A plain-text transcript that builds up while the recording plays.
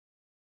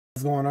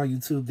What's going on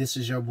YouTube? This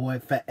is your boy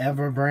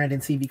Forever Brandon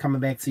TV coming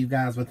back to you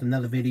guys with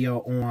another video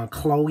on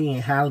Chloe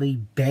and Halle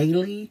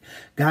Bailey.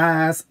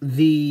 Guys,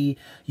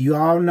 you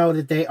all know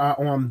that they are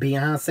on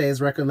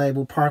Beyonce's record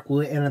label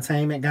Parkwood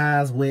Entertainment,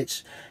 guys,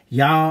 which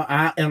y'all,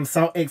 I am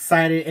so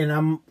excited,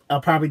 and I'll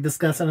probably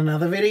discuss in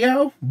another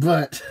video,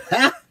 but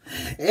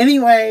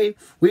anyway,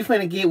 we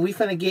finna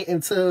get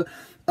into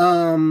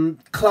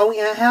Chloe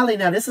and Halle.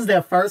 Now, this is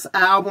their first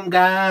album,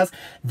 guys.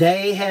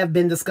 They have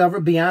been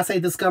discovered.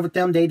 Beyonce discovered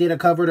them. They did a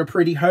cover to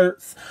Pretty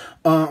Hurts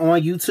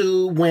on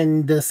YouTube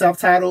when the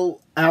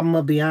self-titled album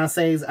of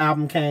Beyonce's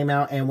album came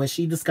out, and when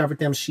she discovered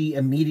them, she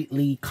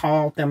immediately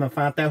called them and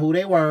found out who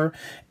they were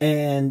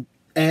and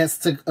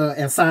asked to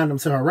and signed them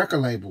to her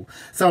record label.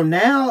 So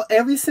now,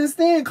 ever since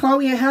then,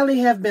 Chloe and Halle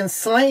have been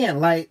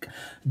slaying. Like,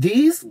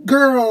 these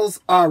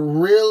girls are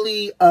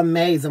really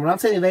amazing. When I'm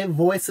telling you, their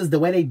voices, the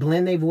way they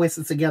blend their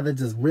voices together,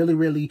 just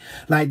really,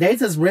 like, they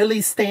just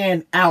really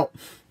stand out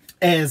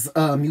as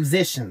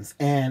musicians,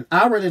 and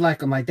I really like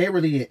them. Like, they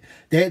really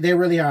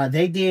are.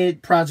 They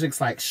did projects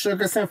like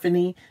Sugar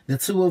Symphony, The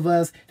Two of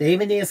Us. They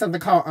even did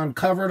something called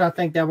Uncovered. I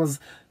think that was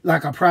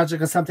like a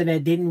project or something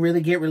that didn't really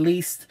get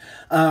released.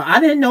 I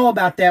didn't know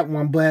about that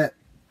one, but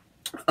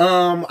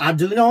I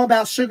do know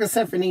about Sugar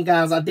Symphony,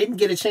 guys. I didn't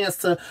get a chance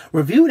to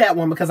review that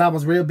one because I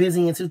was real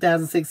busy in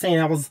 2016.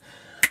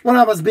 When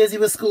I was busy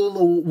with school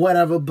or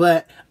whatever.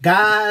 But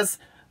guys,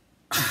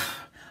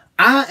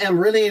 I am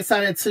really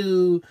excited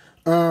to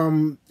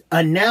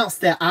announce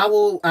that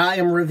I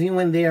am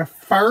reviewing their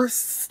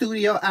first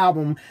studio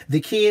album,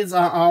 The Kids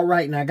Are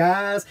Alright. Now,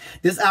 guys,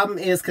 this album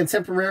is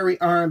contemporary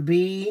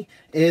R&B.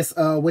 It's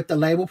with the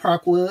label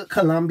Parkwood,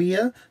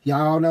 Columbia.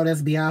 Y'all know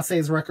that's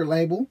Beyonce's record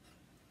label.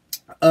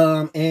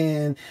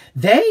 And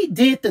they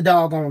did the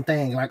doggone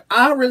thing. Like,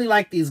 I really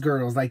like these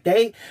girls. Like,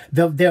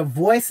 their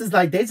voices,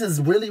 like, they just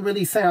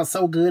really sound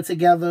so good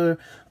together.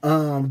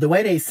 The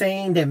way they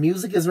sing, their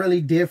music is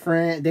really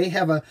different. They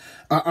have a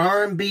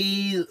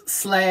R&B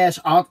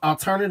 /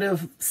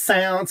 alternative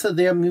sound to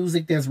their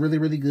music that's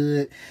really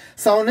good.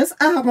 So on this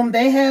album,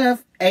 they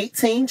have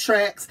 18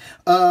 tracks,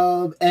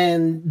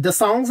 and the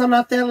songs are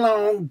not that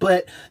long,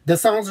 but the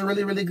songs are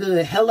really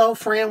good. Hello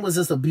Friend was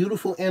just a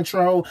beautiful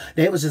intro.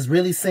 They was just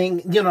really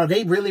singing, you know,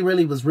 they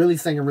really was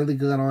singing really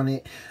good on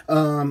it.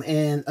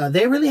 And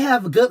they really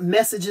have good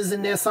messages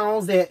in their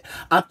songs that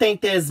I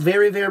think that's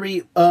very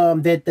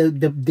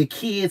that the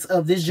kids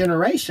of this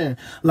generation,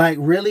 like,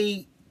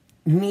 really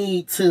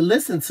need to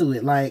listen to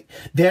it. Like,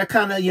 they're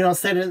kind of, you know,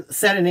 setting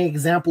an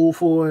example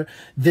for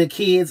the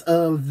kids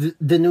of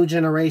the new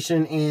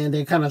generation, and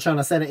they're kind of trying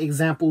to set an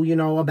example, you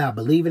know, about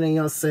believing in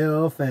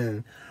yourself.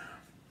 And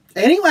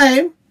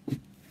anyway,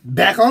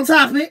 back on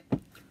topic.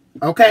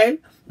 Okay,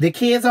 The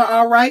Kids Are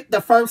Alright, the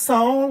first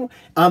song,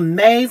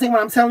 amazing.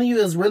 What I'm telling you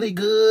is really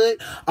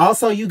good.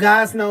 Also, you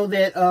guys know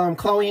that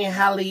Chloe and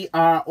Halle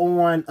are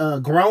on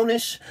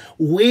Grownish,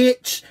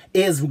 which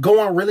is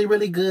going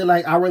really good.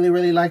 Like, I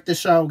really like the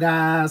show,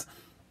 guys.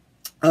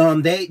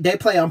 They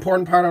play an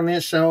important part on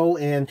that show,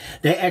 and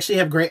they actually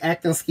have great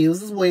acting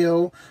skills as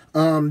well.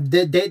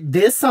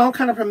 This song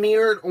kind of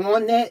premiered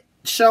on that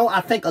show,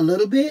 I think, a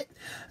little bit.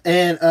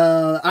 And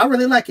I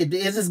really like it.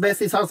 It just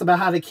basically talks about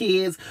how the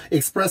kids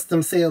express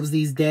themselves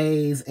these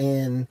days,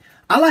 and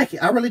I like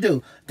it. I really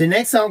do. The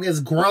next song is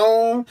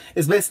Grown.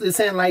 It's basically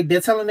saying, like,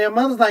 they're telling their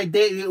mothers, like,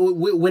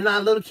 we're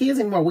not little kids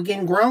anymore. We're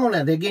getting grown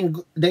now. They're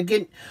getting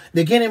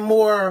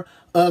more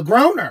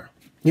growner.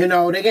 You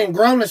know, they're getting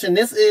grownish, and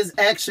this is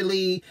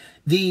actually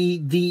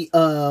the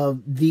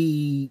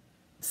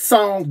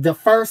song,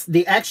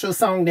 the actual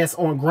song that's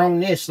on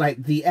Grownish,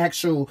 like the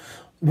actual,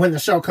 when the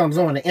show comes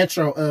on, the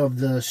intro of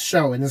the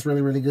show, and it's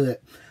really good.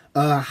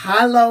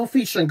 Halle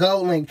featuring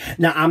GoldLink.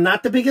 Now, I'm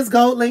not the biggest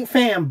GoldLink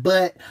fan,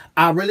 but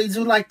I really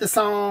do like the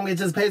song. It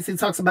just basically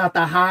talks about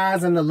the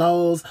highs and the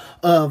lows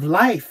of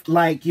life,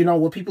 like, you know,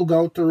 what people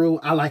go through.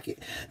 I like it.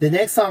 The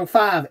next song,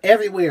 5,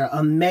 Everywhere.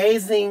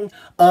 Amazing.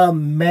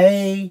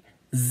 When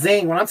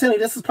I'm telling you,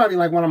 this is probably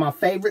like one of my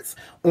favorites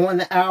on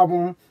the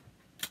album.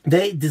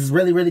 They just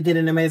really did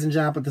an amazing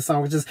job with the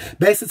song. It's just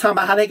basically talking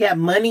about how they got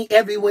money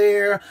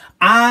everywhere.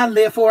 I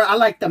live for it. I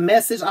like the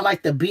message. I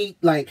like the beat.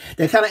 Like,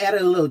 they kind of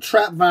added a little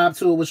trap vibe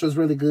to it, which was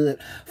really good.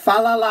 Fa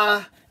La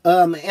La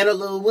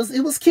interlude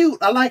was cute.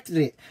 I liked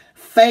it.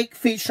 Fake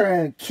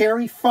featuring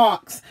Kari,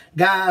 Faux.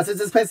 Guys, it's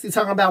just basically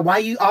talking about why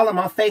you all in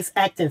my face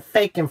acting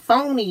fake and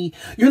phony.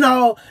 You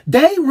know,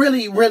 they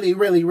really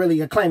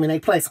are claiming their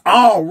place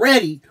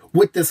already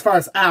with this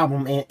first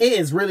album, and it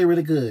is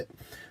really good.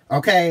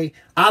 Okay,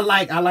 I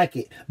like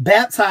it.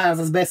 Baptized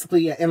is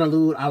basically an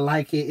interlude. I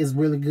like it. It's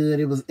really good.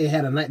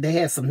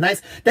 They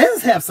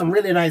just have some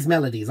really nice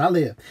melodies. I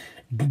live.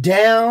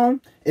 Down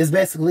is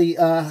basically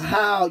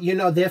how, you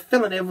know, they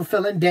were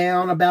feeling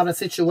down about a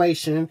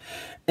situation,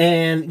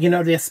 and, you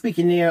know, they're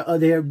speaking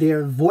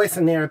their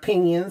voicing their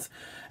opinions,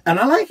 and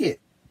I like it.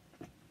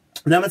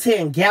 Number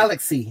 10,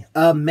 Galaxy.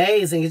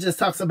 Amazing. It just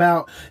talks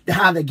about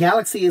how the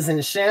galaxy is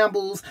in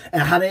shambles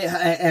and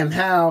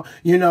how,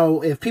 you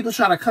know, if people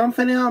try to come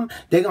for them,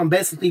 they're going to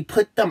basically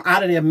put them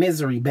out of their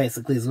misery,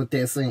 basically, is what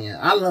they're saying.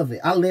 I love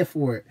it. I live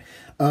for it.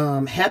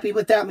 Happy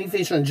Without Me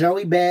featuring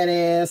Joey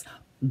Badass.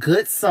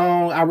 Good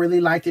song. I really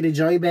liked it. And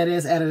Joey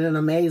Badass added an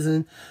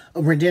amazing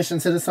rendition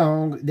to the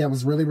song that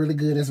was really, really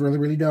good. It's really,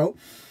 really dope.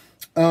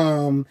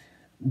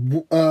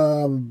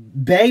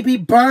 Baby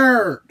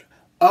Bird.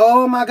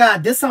 Oh my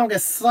God, this song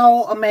is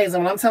so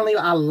amazing. When I'm telling you,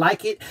 I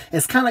like it.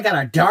 It's kind of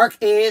got a dark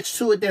edge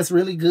to it that's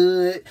really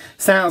good.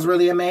 Sounds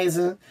really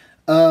amazing.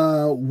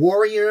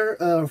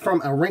 Warrior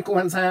from A Wrinkle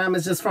in Time.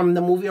 It's just from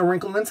the movie A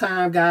Wrinkle in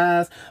Time,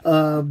 guys.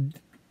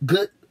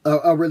 Good.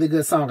 A really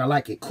good song. I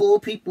like it. Cool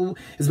People.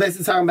 It's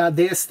basically talking about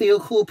there's still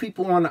cool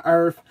people on the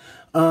earth.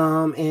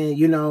 And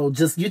you know,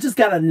 you just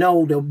gotta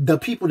know the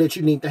people that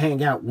you need to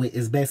hang out with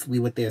is basically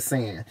what they're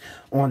saying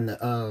on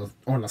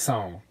the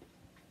song.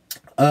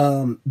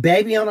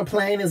 Baby on a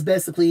Plane is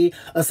basically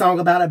a song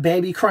about a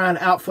baby crying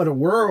out for the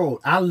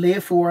world. I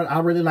live for it. I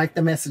really like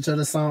the message of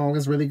the song.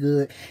 It's really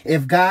good.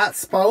 If God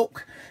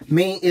Spoke,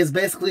 is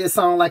basically a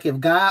song like if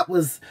God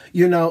was,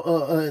 you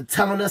know,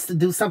 telling us to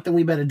do something,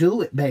 we better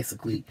do it,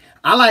 basically.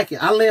 I like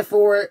it. I live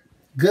for it.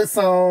 Good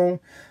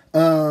song.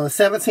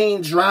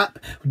 17, Drop.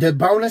 The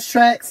bonus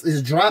tracks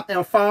is Drop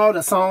and Fall.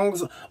 The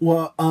songs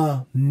were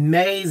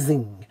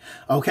amazing.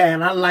 Okay,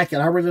 and I like it.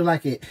 I really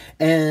like it.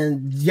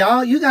 And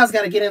y'all, you guys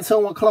got to get into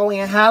it with Chloe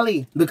and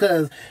Halle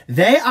because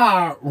they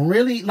are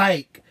really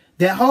like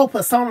their whole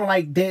persona,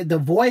 like the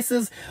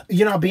voices.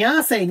 You know,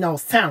 Beyonce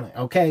knows talent.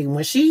 Okay,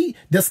 when she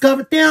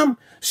discovered them,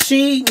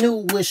 she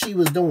knew what she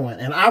was doing,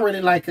 and I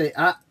really like it.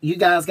 You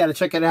guys got to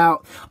check it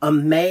out.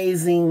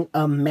 Amazing,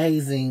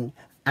 amazing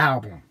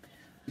album.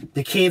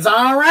 The kids are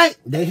all right.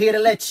 They're here to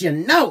let you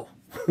know.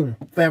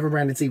 Forever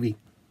Branded TV.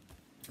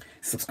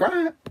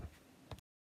 Subscribe.